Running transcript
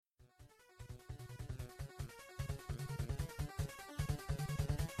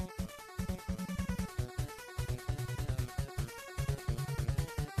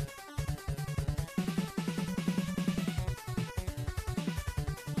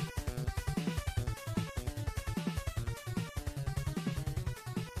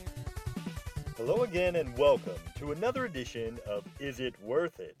Hello again and welcome to another edition of Is It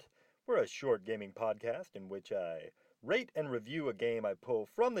Worth It? We're a short gaming podcast in which I rate and review a game I pull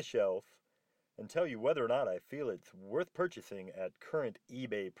from the shelf and tell you whether or not I feel it's worth purchasing at current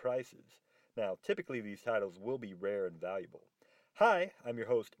eBay prices. Now, typically these titles will be rare and valuable. Hi, I'm your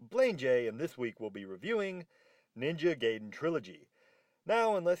host Blaine J, and this week we'll be reviewing Ninja Gaiden Trilogy.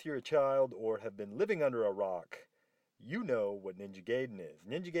 Now, unless you're a child or have been living under a rock, you know what Ninja Gaiden is.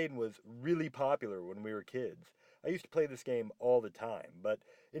 Ninja Gaiden was really popular when we were kids. I used to play this game all the time, but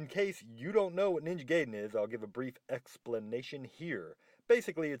in case you don't know what Ninja Gaiden is, I'll give a brief explanation here.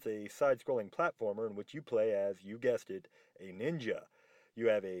 Basically, it's a side-scrolling platformer in which you play as, you guessed it, a ninja. You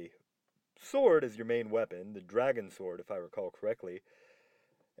have a sword as your main weapon, the dragon sword if I recall correctly,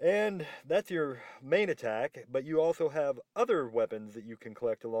 and that's your main attack, but you also have other weapons that you can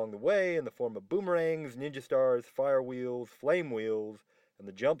collect along the way in the form of boomerangs, ninja stars, fire wheels, flame wheels, and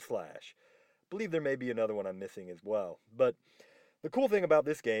the jump slash. I believe there may be another one I'm missing as well. But the cool thing about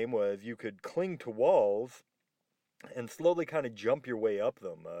this game was you could cling to walls and slowly kind of jump your way up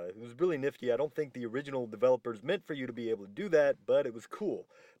them. It was really nifty. I don't think the original developers meant for you to be able to do that, but it was cool.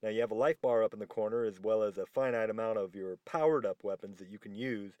 Now you have a life bar up in the corner as well as a finite amount of your powered up weapons that you can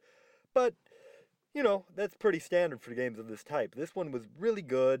use. But, you know, that's pretty standard for games of this type. This one was really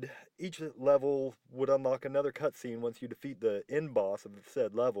good. Each level would unlock another cutscene once you defeat the end boss of the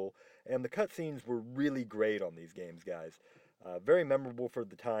said level, and the cutscenes were really great on these games, guys. Very memorable for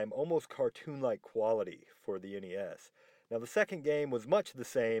the time, almost cartoon-like quality for the NES. Now, the second game was much the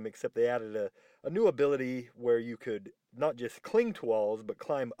same, except they added a new ability where you could not just cling to walls, but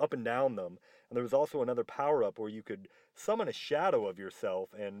climb up and down them. And there was also another power-up where you could summon a shadow of yourself,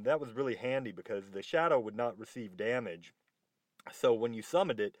 and that was really handy because the shadow would not receive damage. So when you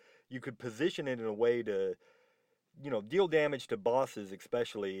summoned it, you could position it in a way to, deal damage to bosses,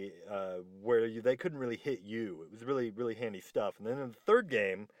 especially where they couldn't really hit you. It was really, really handy stuff. And then in the third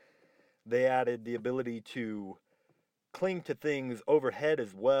game, they added the ability to cling to things overhead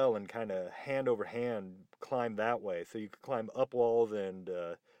as well and kind of hand over hand climb that way. So you could climb up walls and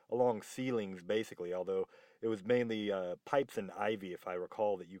along ceilings, basically, although it was mainly pipes and ivy, if I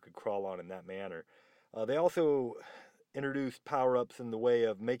recall, that you could crawl on in that manner. They also introduced power-ups in the way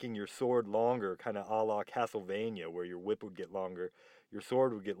of making your sword longer, kind of a la Castlevania, where your whip would get longer, your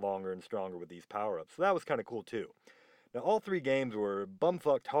sword would get longer and stronger with these power-ups. So that was kind of cool too. Now all three games were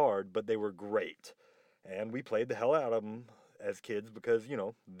bumfucked hard, but they were great. And we played the hell out of them as kids because,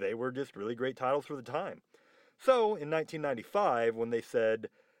 they were just really great titles for the time. So in 1995, when they said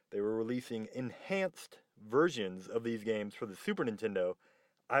they were releasing enhanced versions of these games for the Super Nintendo,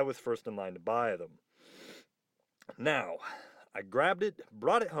 I was first in line to buy them. Now, I grabbed it,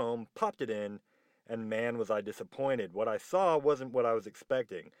 brought it home, popped it in, and man was I disappointed. What I saw wasn't what I was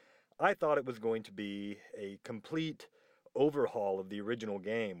expecting. I thought it was going to be a complete overhaul of the original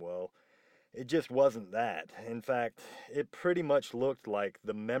game. Well, it just wasn't that. In fact, it pretty much looked like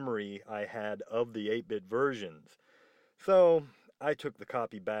the memory I had of the 8-bit versions. So, I took the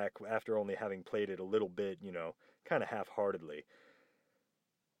copy back after only having played it a little bit, kind of half-heartedly.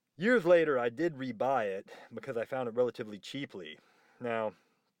 Years later, I did rebuy it because I found it relatively cheaply. Now,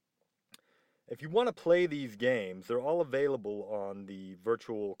 if you want to play these games, they're all available on the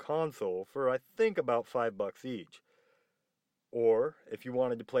Virtual Console for, I think, about $5 each. Or, if you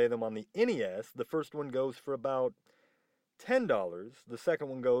wanted to play them on the NES, the first one goes for about $10, the second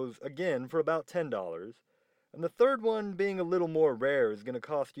one goes, again, for about $10, and the third one, being a little more rare, is going to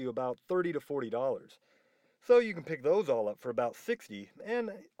cost you about $30 to $40. So you can pick those all up for about $60, and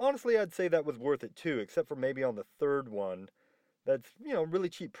honestly I'd say that was worth it too, except for maybe on the third one, that's, really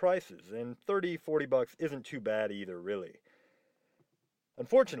cheap prices, and $30-$40 isn't too bad either, really.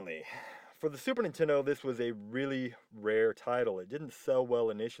 Unfortunately, for the Super Nintendo, this was a really rare title. It didn't sell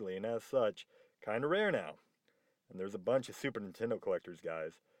well initially, and as such, kinda rare now. And there's a bunch of Super Nintendo collectors,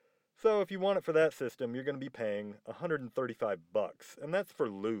 guys. So if you want it for that system, you're going to be paying $135, and that's for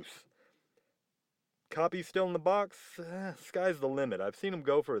loose. Copies still in the box? Sky's the limit. I've seen them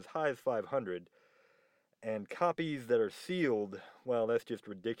go for as high as $500. And copies that are sealed, well, that's just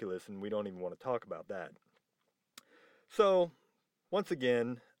ridiculous, and we don't even want to talk about that. So, once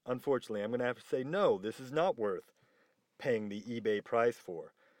again, unfortunately, I'm going to have to say no, this is not worth paying the eBay price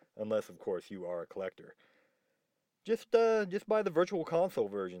for. Unless, of course, you are a collector. Just buy the Virtual Console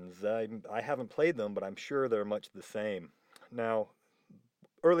versions. I haven't played them, but I'm sure they're much the same. Now,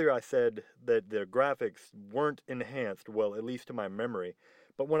 earlier I said that the graphics weren't enhanced, well, at least to my memory.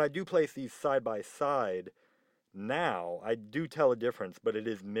 But when I do place these side by side now, I do tell a difference, but it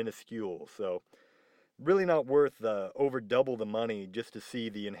is minuscule. So really not worth the over double the money just to see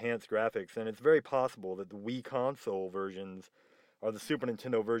the enhanced graphics, and it's very possible that the Wii console versions are the Super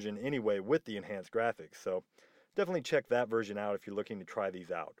Nintendo version anyway with the enhanced graphics. So definitely check that version out if you're looking to try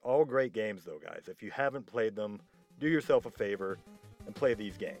these out. All great games though, guys. If you haven't played them, do yourself a favor and play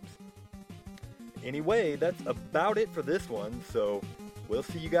these games. Anyway, that's about it for this one, so we'll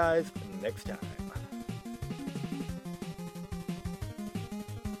see you guys next time.